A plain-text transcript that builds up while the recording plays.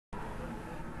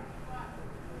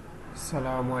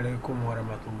Assalamu alaikum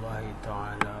warahmatullahi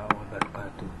ta'ala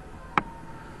wabarakatuh.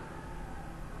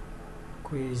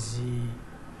 Kwezi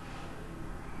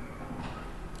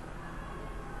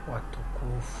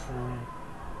watukufu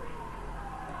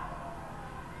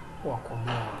wa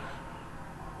Komoro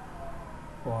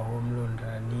wao mlo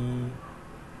ndani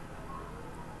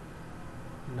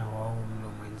na wao mlo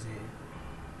mwenze,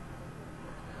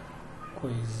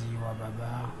 kwezi wa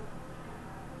baba,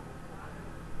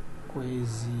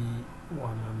 kwezi wa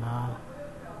mama,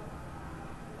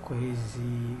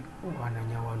 kwezi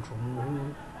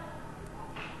wananyawantumuhu,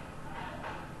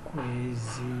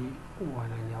 kwezi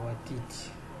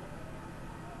wananyawatiti.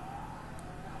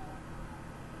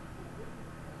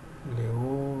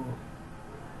 Leo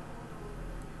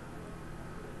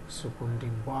sukundi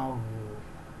mbwao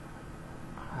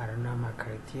harina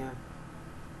makretian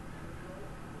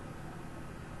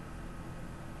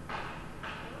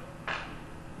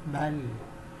bali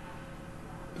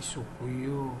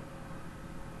isukuyo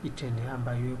itende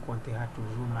ambayo konte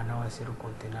hatujuma na wasiru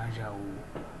konte naja u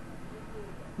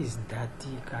izdati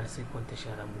karse konte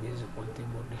sharamugezi konte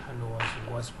morde halo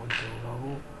wazungwas konte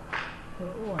ulaho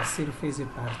wasiru feze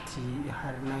parti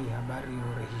harina ya habari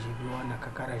yorehijibiwa na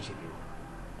kakarajibiwa.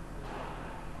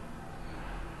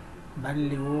 Bali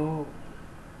leo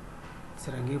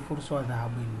sirangi fursa wa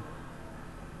dhahabini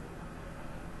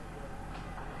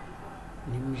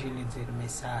ni mjilize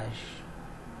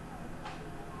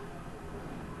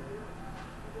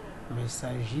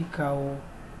message ikao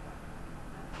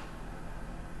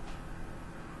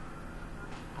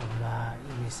aba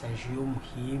message yo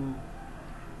muhimu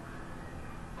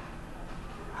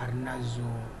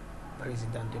harinazo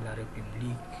president de la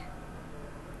république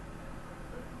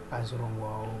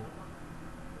azurongwao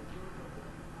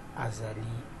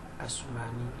AZALI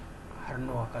Assoumani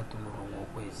harino wakati murongo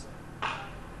kwezi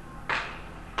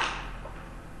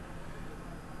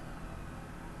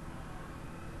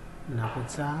na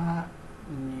kutsa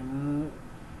ni mu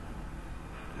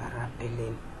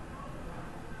rapelen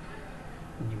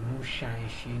ni mu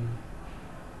shanshin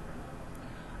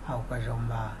au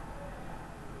kajomba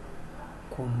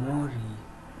Komori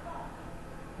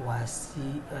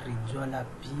wasi rijola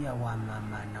pia wa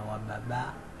mama na wa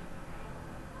baba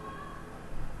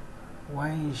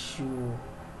waishu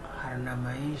harina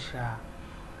maisha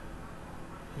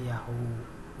ya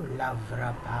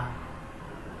lavrapa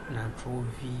na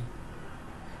trovi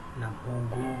na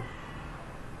mhogo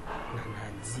na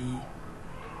nazi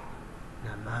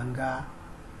na manga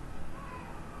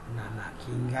na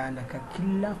makinga na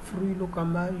kakila fruilo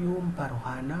kamba yo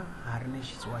mparohana harine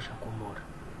shizwasha Komoro.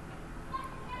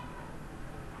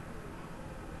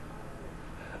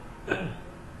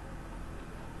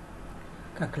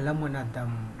 Kakila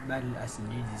mwanadamu bali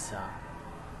asinjiji saa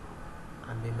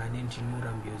ambe manenti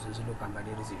nura mbiozo zilo kamba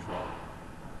deri zijwao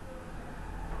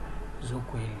zo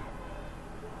kweli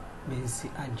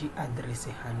bensi aji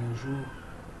adrese hanyuju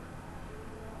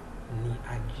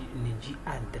ni ji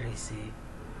adrese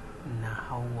na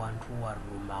hawantu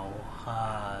warumao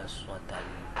haswatan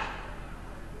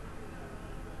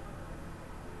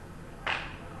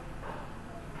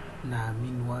na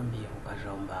amini wambia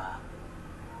ukajomba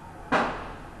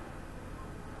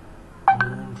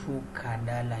muntu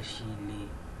kadala shile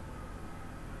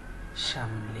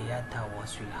shamle yata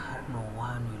waswil harno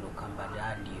wanu ilo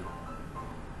kambadalio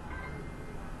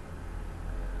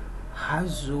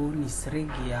hazo ni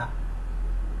sregia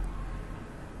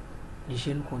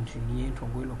nishen kontinue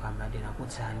tongo ilo kambade na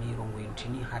kutsani rongo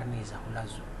intini harne za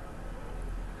hulazo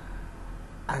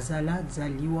azala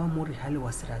zaliwa mori hali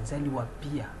wasira zaliwa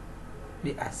pia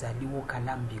de azaliwa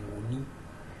kalambinguni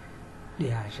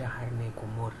de aja harne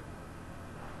Komoro.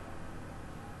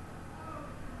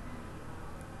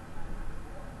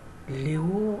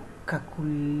 Leo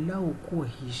kakula ukuwa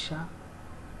hisha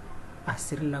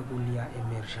asirila gulia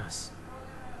emergence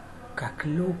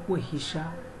kakula ukuwa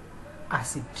hisha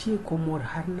asipie Komoro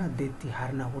harina deti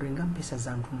harina hurenga mpesa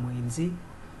zantu mwenzi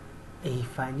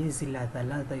eifanye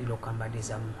ziladhaladha ilo kambade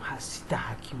za muhasita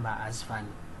hakimba azfani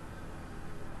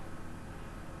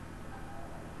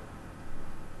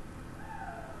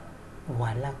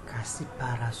wala kasi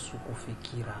para suku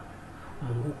fikira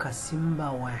Mungu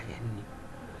kasimba waheni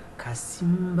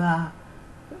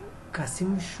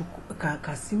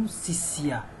kasim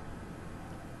sisia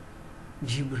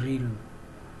Jibril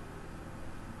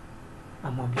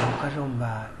amwambia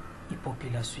ukajomba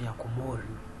ipopulation ya Komoro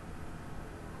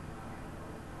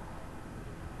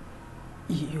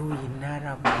iyo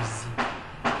inara buzi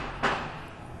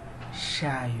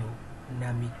shayo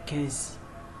na mikezi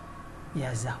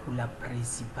ya zahula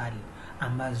principal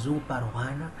ambazo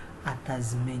parohana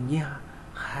atazimenya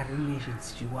harine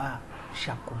jitsiwa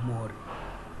shakomori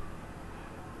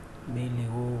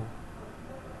meleo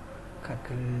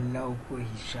kakela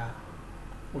ukuhisha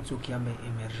utsukiambe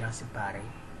emergency pare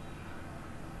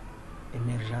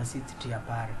emergency titia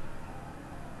pare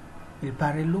il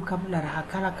pare luka mula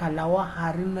hakala kalawa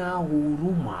harina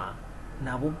huruma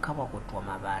na buka wakotwa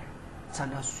mabare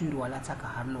sana suri wala taka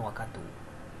harina wakatu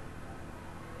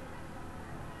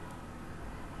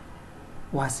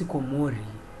wasiko mori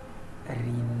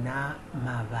rina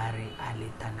mabare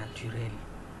aleta naturel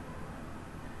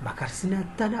bakarsina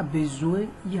tana besoin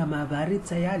ya mabare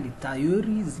tayali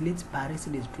tayori zile pare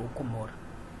zile tukomora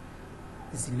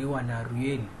zile wana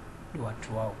ruel do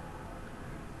watu wao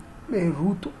mais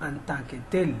route en tant que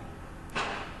tel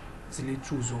zile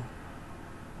chuzo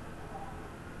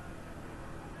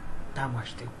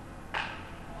tamashte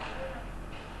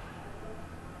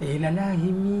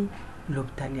ilalahimi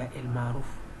l'hôpital ya El Maruf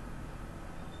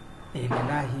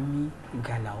ilalahimi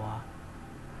Galawa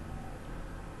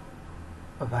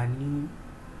vani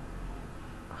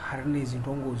harne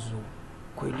zindongozo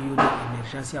kweli yo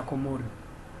emergency ya Komori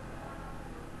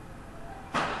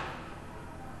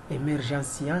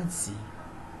emergency yansi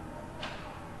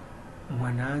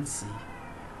mwanansi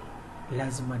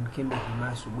lazima nikembe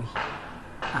himasubuhi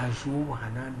ajuwa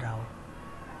hanandao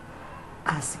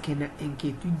asikena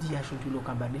inquiétude ya shuntulo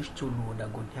kambanesh tolo da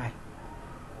gonyai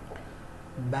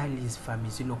bali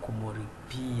famizino Komori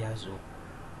pia zo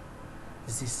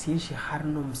zisishi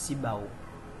harno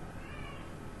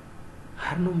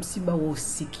msibao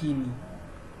sikini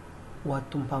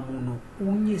watumpa muno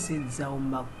unye sedzao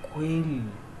makweli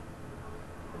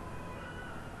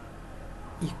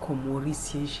ikomori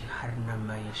sieshi harna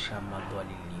maisha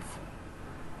madwalilifu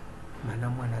mana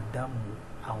mwanadamu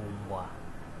aumbwa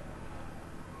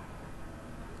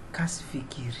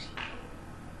kasifikiri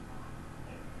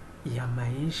ya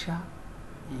maisha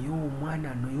yo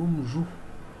mwana no yo mju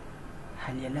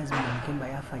hali ya lazima mkemba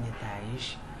yafanya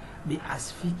taishi bi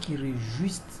asfikiri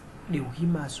just de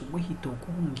uhima asubuhi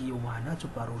tokungi wanacho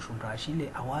parosho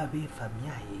ndashile awabe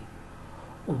famyaye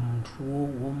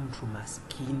umtu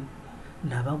maskini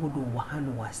na babu do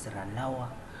wahano wasiralawa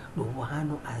do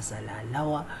wahano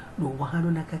azalalawa do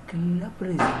wahano nakakila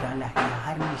presidala ya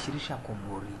hari nishirisha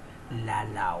Komori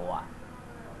lalawa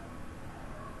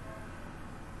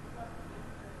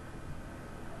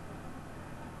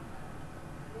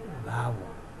bawo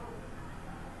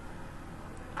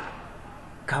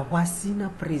kawasina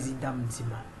president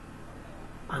mzima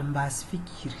amba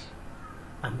asfikiri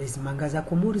ambezimangaza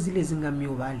Komori zile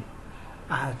zingamio vale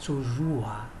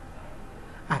atojua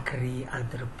a créer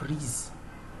entreprise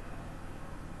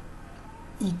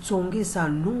itongesa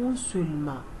non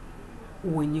seulement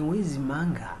wenye wezi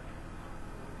manga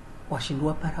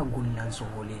washindwa paragunla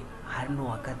nzongole harino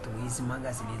wakati wezi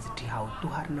manga zile ziti hautu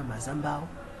harina mazambao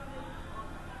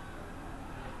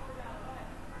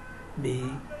be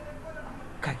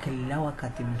kakela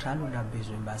wakati mtalo na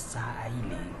bezo mbasa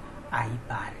aile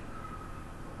aipare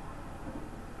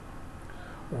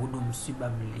udo msiba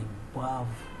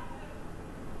mlibavu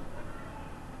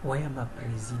waya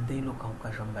maprezida ilo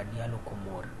kaukajamba dialo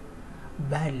Komori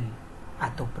bali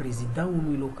ato prezida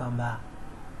unu ilo kamba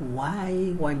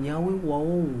wae wanyawe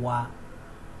wao wa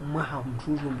maha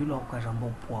mchujo mbilo kaukajamba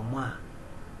upuwa maha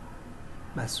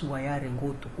basuwa yare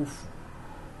ngo tukufu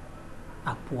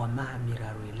apuwa maha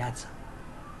miraru ilata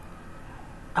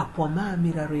apuwa maha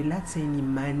miraru ilata ni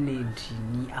manenti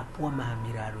ni apuwa maha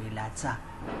miraru ilata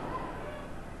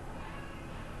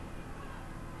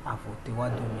avote wa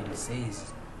 2016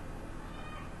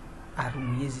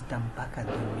 arumyezi tampaka 2019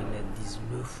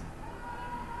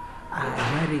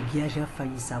 ajaregia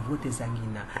jafanyisa vote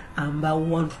zangina amba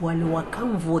wantu wale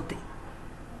wakamvote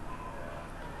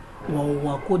wao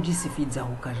wakojisifidza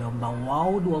hukajamba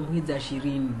wao do mwezi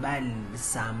 20 bali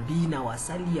sambi na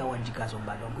wasali ya wajikazo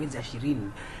mbalo mwezi 20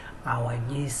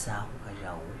 awanyesa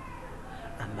hukajao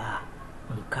amba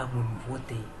mkamu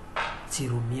mvote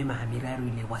tirumie mahamiraru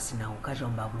ile wasina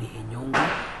ukajamba uli henyongo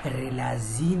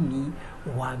relazini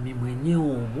wa mimwenye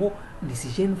omo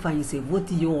decision fanyise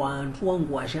voti yo wantu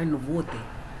wangu wajani vote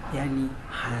yani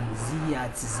hanzia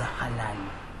tiza halali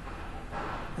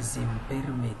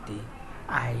zimpermete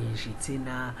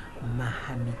aishitena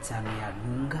mahamitano ya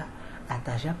lunga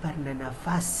atajaparina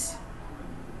nafasi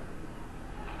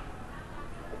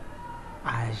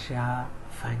aja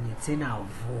fanyitena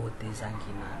vote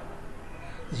zangina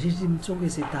Jésus Mtsonge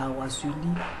s'est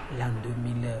awasuli l'an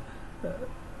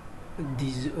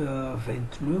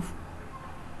 2029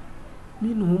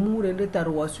 min humu rende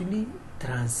tarwasuli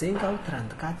 35 au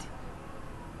 34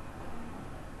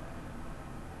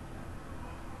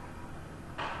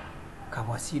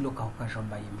 kawasilo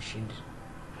kaukajamba yimshindi.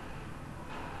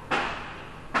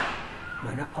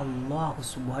 Mana Allah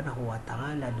subhanahu wa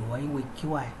ta'ala duwaiwe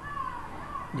kiwa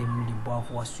ni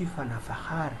mlimbavu wa sifa na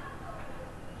fahari.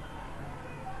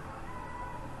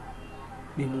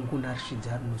 Ni Mungu na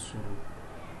arshidar nusuru.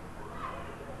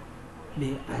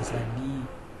 Ni azali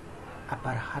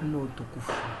aparhano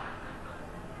utukufu.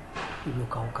 Ilo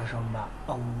kaukajamba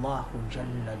Allahu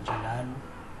jalla jalalu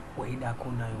wa ida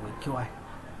kuna yuwekiwa.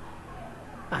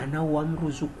 Ana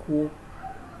wamruzuku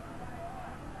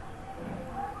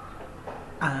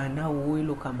ana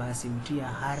uwelo kamba asimtia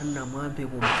harna mwampe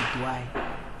kumtituwae.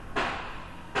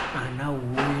 Ana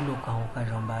uwelo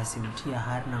kaukajamba asimtia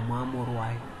harna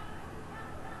mwamurwae.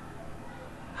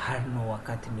 Harno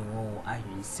wakati ni wao a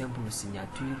une simple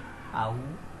signature au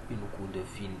une coup de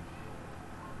fil.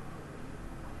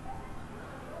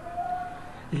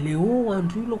 Leo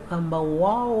wanduilo kamba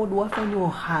wao wafanya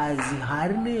hazi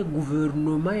harne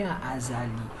gouvernement ya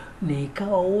azali ne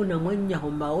ikawaona mwanya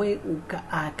homba we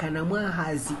akana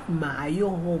mwahazi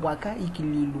mahayoho waka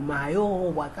ikililu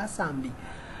mahayoho waka sambi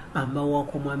amba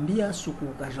wakumwambia suku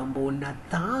kajambo na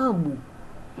tabu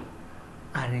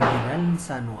arengerali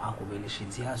sano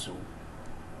akubeleshizi hazo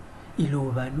ilo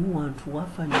banu wantu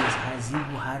wafanya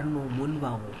hazibu harno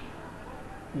munbawo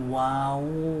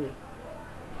wao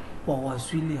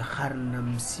wawaswili harna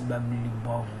msiba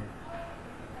mlimbavu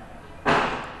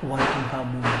watumpa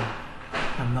mungu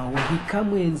ama wahika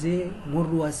mwenze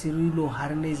muru wasirilo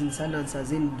harne zinsana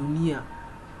nsazeli dunia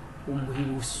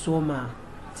umuhimu soma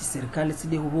ti serikali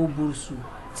side hubo bursu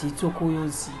ti itoko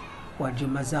yonsi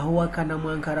wajemazaho wakana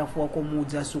mwankarafu wako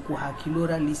muza suku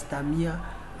hakilora listamia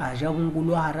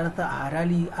ajabungulo harata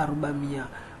harali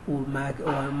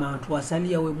 400 mantu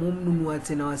wasali yawe mumnunu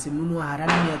watena wasimnunu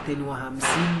harali 150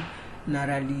 na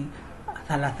rali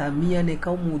 300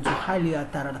 nekau muzu hali ya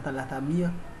 300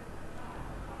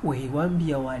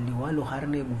 wahiwambia wali walo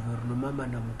harne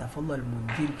gouvernement na mtafadhal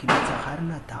almundir kinata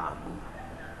harna taamu.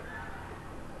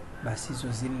 Basi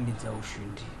hizo zili za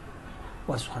ushindi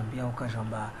wasuhambia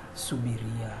ukajamba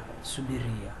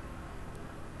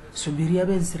subiria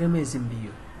bensiremezi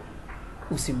mbio.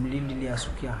 Usimlindilie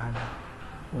asukia hana,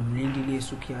 umlindilie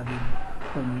sukia bibi,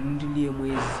 umlindilie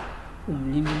mwezi,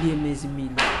 umlindilie mezi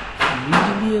mili,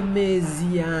 umlindilie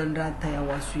mezi ya andata ya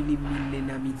waswili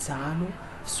 405.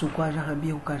 Sukwa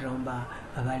jahambia ukajamba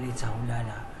abaleta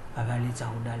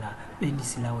hulala bendi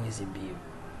silawezi mbio.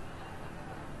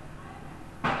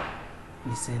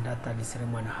 Nisenda tanisire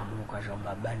mwana hamu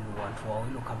ukajamba bali wantu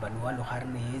wawilo kambani walo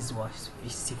harne hezi wa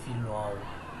sifilo wao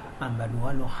ambani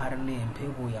walo harne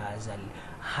mpego ya azali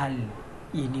hali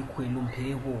ini kwelu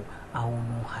mpego au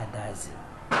nuhadazi.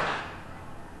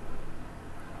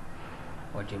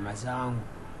 Wajema zangu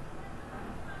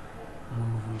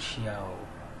munuvulshiao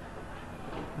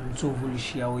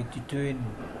mtuvulshiao ititweni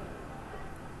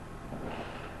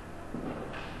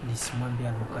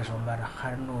nisimambia nukajambara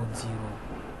harno zero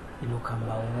ilo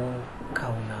kamba wo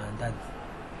kauna andadi.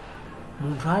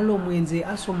 Mujalo mwenze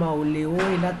asoma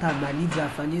uleo ilata amaliza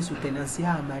afanye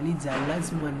sutenansia amaliza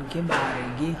lazima nkemba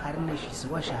arege harne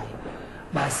shiswa shahi.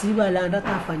 Basi balanda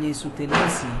tafanye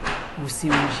sutenansi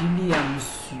usimjili ya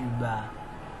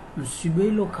msuba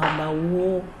ilo kamba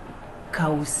wo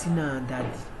kausina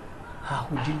andadi.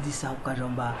 Hahujildi sa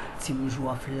ukajamba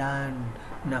timjua fulani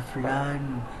na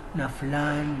fulani na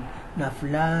fulani na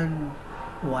fulani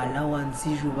wala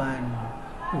wansijubani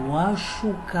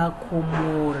washuka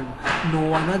komori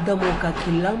no wanadamu ka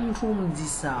kila mtu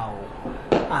mdisao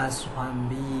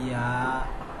aswambia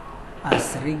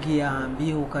asrigi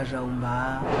ambie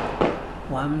ukajaumba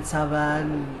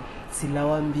wamtabani sila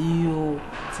wambio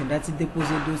sendati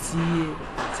depose dossier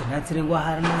sendati rengwa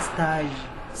harna stage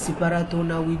siparato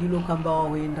na wililo kamba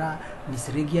wawenda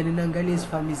nisregia ninangalia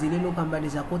sifamizilelo kamba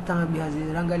niza kotambi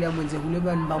hazirangalia mwenze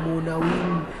huleba mbamona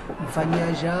wili mfanya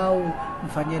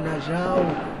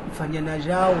na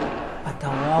jao hata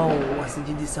wao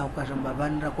wasijidisa ukajamba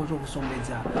bandra kojo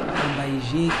kusomeza kamba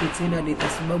ijeke tena leta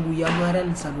sababu ya mara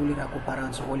lisanulira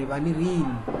kuparanso hole bani rili.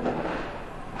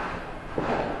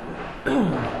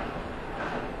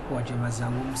 Wajema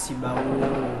zangu msibao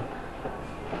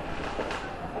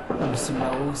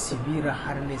sibira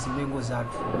harne zimengo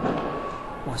zatu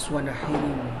waswa na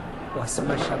hirimu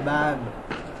wasima shababu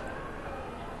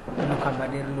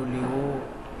nukambanerlo leo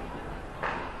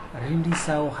rindi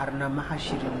sao harna maha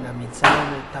 25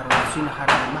 tarwasul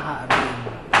harna maha 40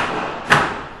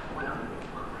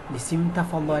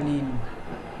 nisimtafadhalini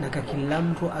naka kila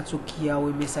mtu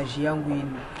atukiawe mesaji yangu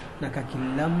ini naka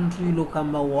kila mtu ilo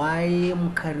kamba wae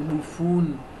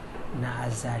mkaribufuni na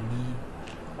azali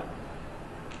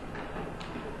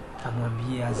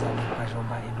amwambie Azali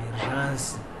ukajomba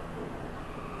emergence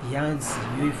yansi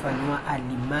yoifanywa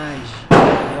alimaji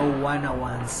ya wana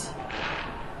wansi.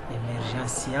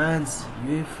 Emergence yansi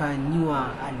yoifanywa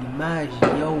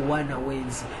alimaji ya wana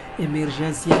wenzi.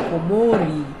 Emergence ya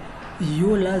Komori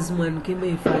yo lazima nkeme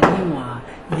ifanywa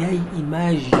ya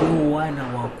imaji ya wana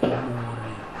wa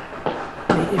Komori.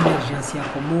 Emergence ya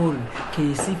Komori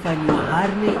ke isifanywa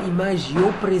harne imaji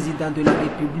yo president de la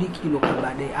République ilo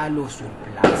kabade alo sur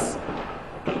place.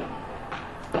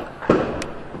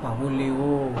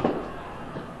 Wabuleo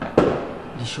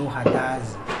lisho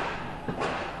hadazi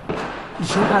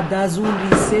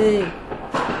undise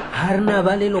harna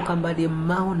vale lo kambade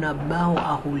mao na bao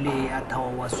ahule atawa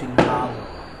waswili bao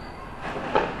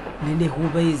nende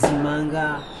hube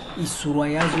izimanga isurwa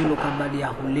yazo ilo kambade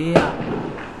ahulea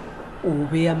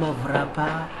ubea mavrapa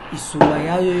isurwa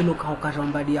yayo ilo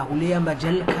kaukajambade ahulea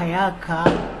mbajal kayaka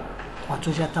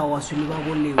watoja atawa waswili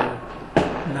bao leo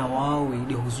na wawe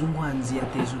ile huzungu anzia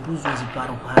tezunduzo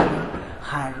ziparuhana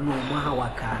harno maha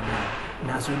wakana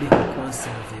nazo de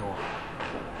conservewa.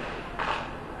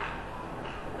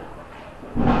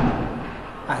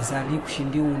 Azali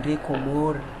kushindi unde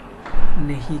Komori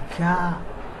nehika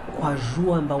kwa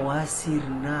jua mba wasir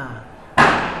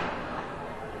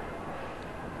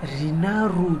rina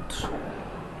route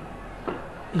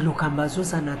ilo kambazo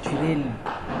sa naturel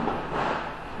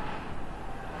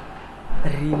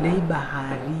rinei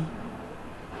bahari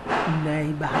na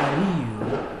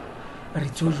bahariyo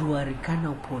ritojua rikana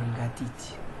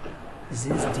uporingatiti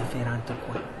zezi diferente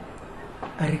kwa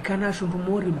rikana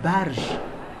shundumori barge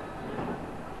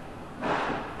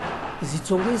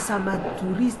zitongesa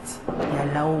maturisti ya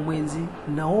lao mwenzi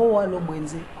na walo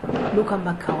mwenzi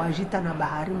lokamba kawajita na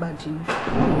bahari mbachini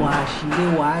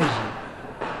washinde waja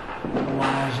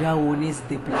ones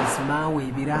déplacement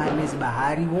webiranes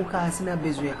bahari woka asina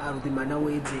besoin ya ardhi mana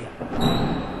wedzea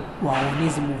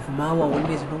waonezi mouvement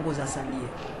waonezi ndongo za salia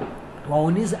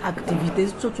waonezi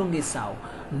activités tsotsonge sawa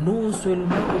non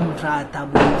seulement umtrata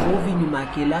bonjovi ni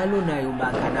makelalo na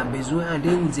yombaka na besoin ande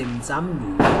uze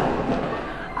mtsamdu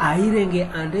airenge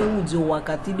ande uze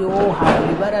wakati de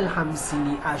haulibara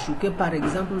alhamsini ashuke par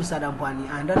exemple sadampani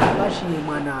anda nabashi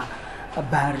mwana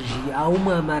barji au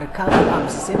mamarkabo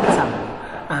amsemtsamdu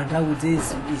anda uze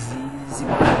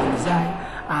zibakalizai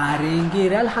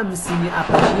arenge alhamsini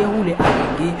apashie hule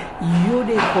arenge iyo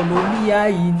de ekonomia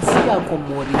yinsi ya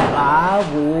Komori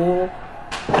babo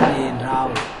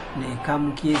endao ne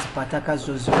kamkiezi pataka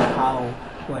zozo hao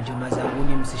wajama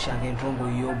zanguni msishange ndrongo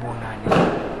iyo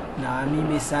bonane na mi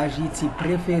message iti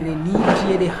prefere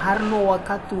ni de harno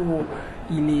wakatu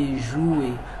ile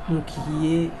joue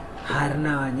mukiye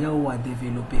harna wanyao wa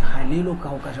develope halilo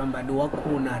kaukajamba do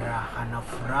wakona raha na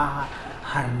furaha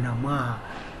harna maha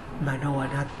mana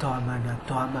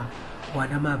wanatoama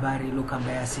wana mabari lo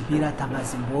kamba ya sibira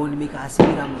tamazimboni mika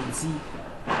asibira munzi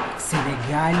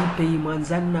Senegali pei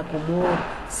manzani na Komori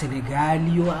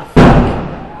Senegali yo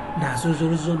Afrika na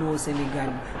zozo no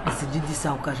Senegali nisijidi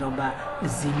sa ukajamba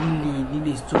zinili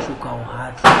nile stoshuka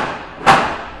ohatu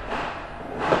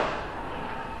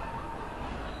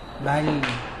bali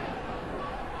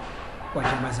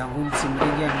wajama zangu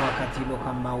msimringia ni wakati lo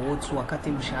kamba wotu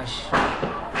wakati mshashi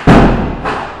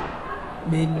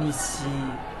menisi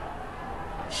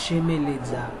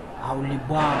shemeleza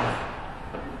haulibwawa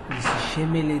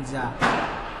nisishemeleza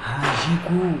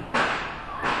hajiku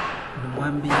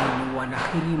numwambi ni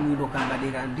wanakhiri mwilo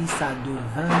kambadera ndisa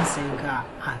de 25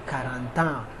 à 40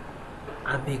 ans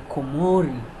ambe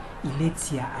Komori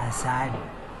ileti ya Azali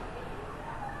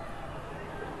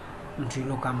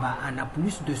mtuilo kamba ana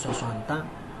plus de 60 ans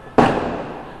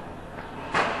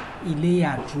ile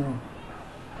ya tu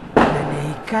na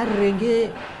ikarenge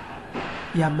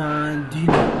ya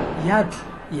maandilo yatu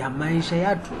ya maisha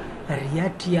yatu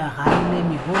riati ya harine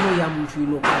mihono ya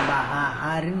mtuilo kamba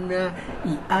harina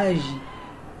iaji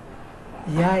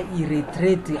ya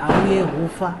iretrete au ye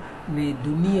hufa ne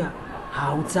dunia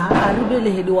hauta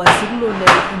arubele hedi wasilo na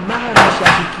imara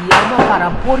shafikiyama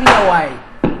parapori ya wai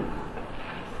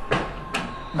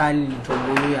bali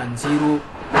nitongolo ya nziro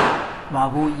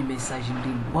babu imesaji ndi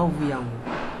mbavu yangu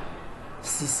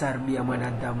si sarbia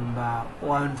mwanadamu mba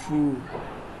wanfu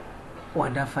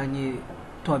wandafanye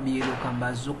tuabielo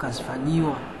kamba zuka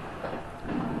zifanyiwa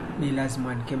ni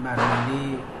lazima nikema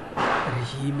rwende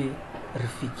rihime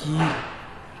rifikiri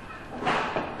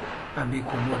ambe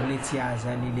Komori ya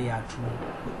Azali le yatu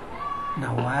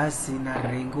na wasi na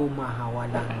rengo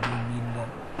mahawala ngumila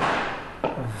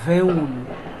veunu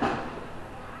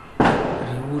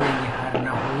riure ni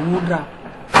harna huunda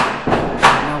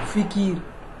na ufikiri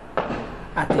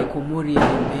ate Komori ya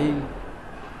mbeli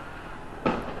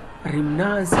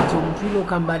rimnasi jomtulo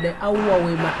kambade awa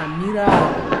we mahamira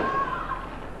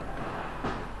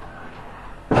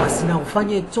wasina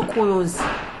ufanye toko yonsi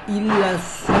ila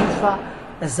sufa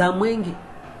za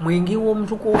mwenge wo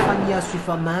mtu ko ufanya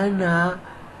sufa maana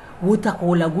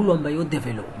utakola gulo ambayo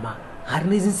development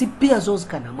harnezi sipia zozi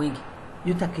kana mwenge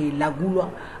yutake lagulwa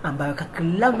ambayo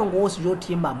kakilano ngosi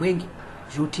jotimba mwenge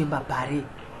jotimba pare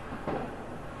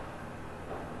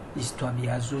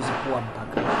istwabia zozi kuwa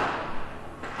mpaka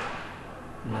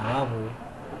na wabu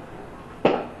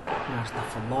na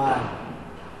astafallah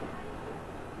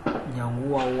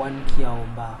nyangua wanki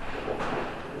yaomba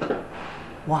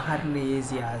wa harne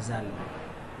yezi ya azali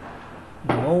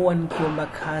na wanki yaomba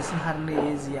kasi harne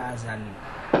yezi ya azali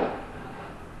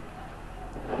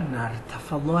na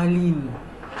tafadhalin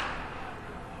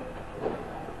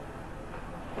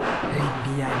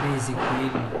ribianezi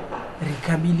kweli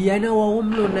rikabiliana wa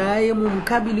umlo naye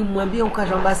mumkabili mwambie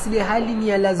ukashambasili hali ni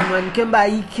ya lazima nkemba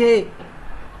ike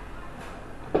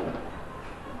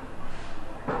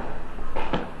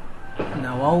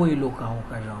na wao iloka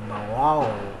ukashamba wao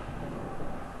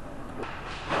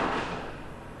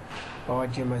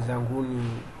wajema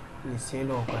zanguni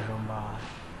nisendo ukashamba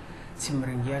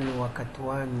simringiani wakati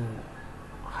wani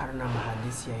harna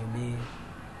mahadisi ya yume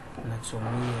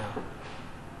natsomia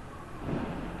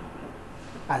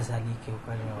azali ke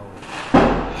ukarao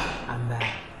amba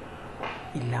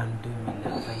ilan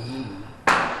 2020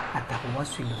 atakuwa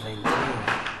sur 21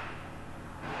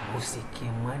 usike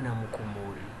mwana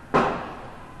mkomori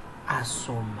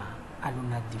asoma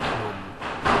aluna diploma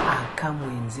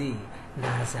akamwenze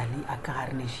na azali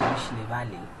akaharne shirishile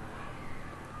vale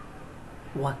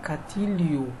wakati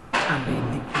liyo ambe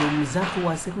diploma zatu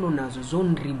wasiklo nazo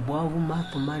zonribwavu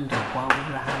matumandri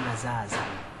kwavu rahana za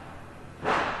azali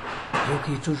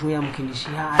yoke itojo ya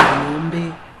mkinishia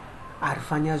aliombe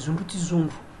arifanya zunduti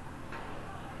zundu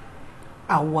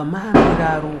awa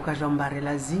mahamiraru ukajambare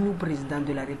lazini president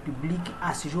de la republique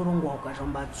asijorongwa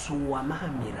ukajamba tsuwa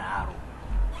mahamiraru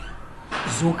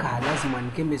zoka lazima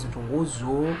nikembe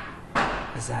zitongozo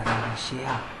zarishia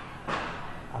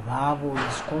ababo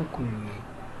niskonkuye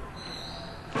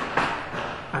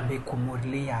ambe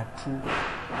komorle yatu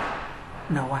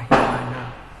na wahiwana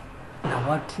na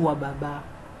watu wa baba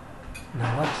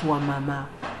na watu wa mama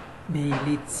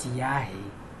beileti yahe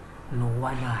no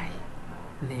wanahe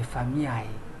ne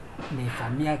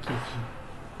familia keki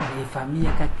ne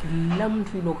familia kakila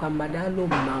mtu ilokambadalo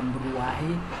mambru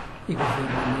wahe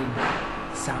ikuverumeni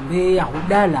sambe ya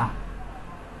hudala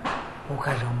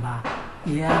ukajamba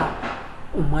ya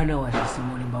umwana wa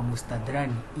Simoni mba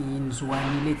mustadrani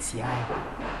inzuani leti yahe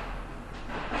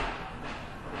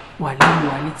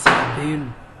walimu waleti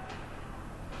abenu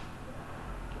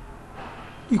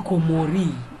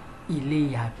ikomori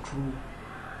ile yatu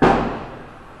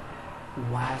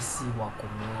wasi wa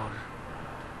komori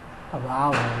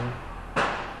abao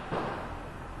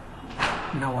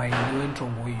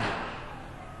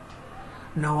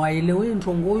na waelewe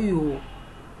ntongoyo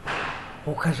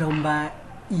ukajamba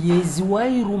yezi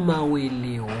wairuma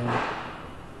weleo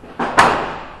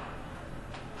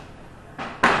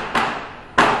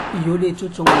yole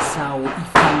chochonga sao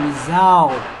ifami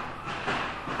zao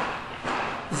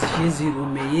yezi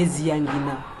rume yezi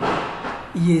yangina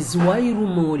yezi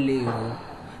wairumo leo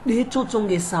de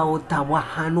chochonge sao tawa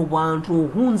hano wantu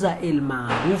hunza el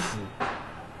maarufu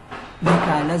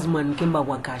nika lazima nkemba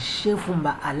wakashefu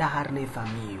mba ala harne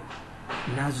famiyo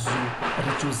nazu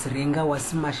rituzrenga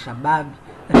wasima shababi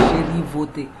risheri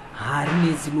vote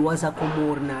harne ziluwaza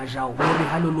komori na jao hori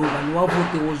haloloba nuwa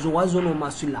vote ozo wazo no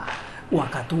masula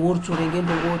wakati wortu renge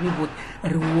ndongori vote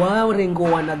riwa rengo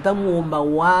wanadamu omba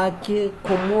wake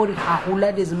komori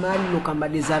hahula dezimali lokamba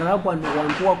dezarabu anu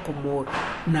wantuwa komori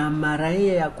na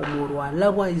maraye ya komori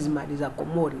walawa izimali za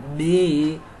komori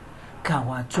be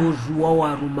kawatojuwa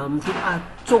waruma mtu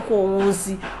atoko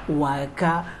onsi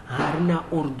waka harina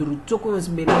orduru toko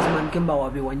onsi belazima nkemba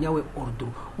wabe wanyawe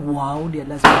orduru waudi ya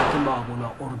lazima nkemba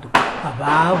wabulwa orduru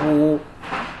ababo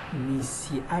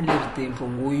nisi alerte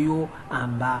ntongoyo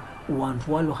amba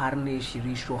wantu walo harine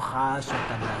shirisho haso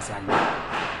tanazali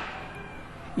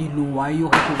ilu wayo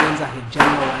hatuwenza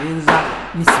hejana waenza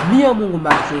nisimia mungu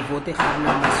mbacho vote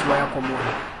harina masiwa ya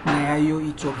komori na yayo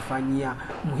ichokifanyia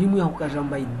muhimu ya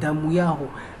hukajamba damu yaho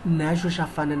na yasho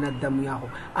shafana na damu yaho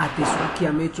atesuki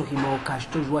ya mecho hima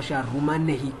ukashtojwa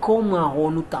sharumane hikoma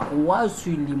honu tahuwasu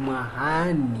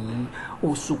ilimahani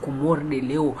usukumorde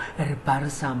leo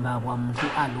riparisa mbawa mtu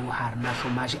alu harina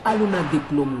shomaji alu na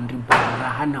diplomu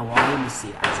ndribarahana wawe misi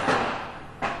azali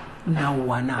na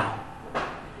wanao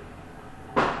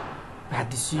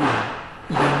hadisiyo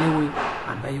ilewe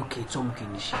ambayo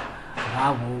ketomkinisha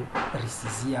babo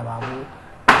risizia babo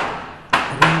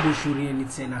ringu shurieni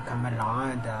tena kama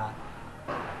laada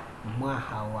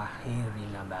mwaha wa heri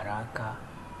na baraka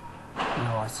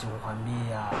na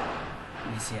wasiuhambia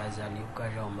misi Azali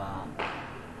ukajomba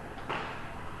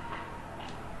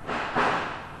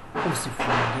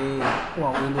usifunge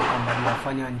wawelo kamba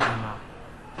wafanya njema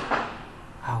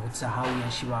hautsahau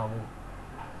ya shibabu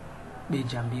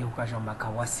bejambia ukajomba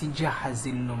kawasija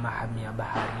hazilo mahamia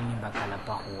baharini bakala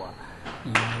pahuwa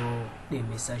iyo de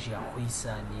message ya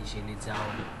kuisa ni jele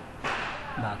zao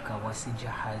baka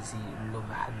wasija hazilo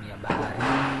mahamia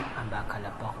baharini ambakala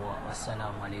pahuwa.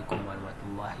 Wassalamu alaikum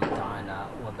warahmatullahi ta'ala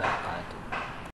wabarakatuh.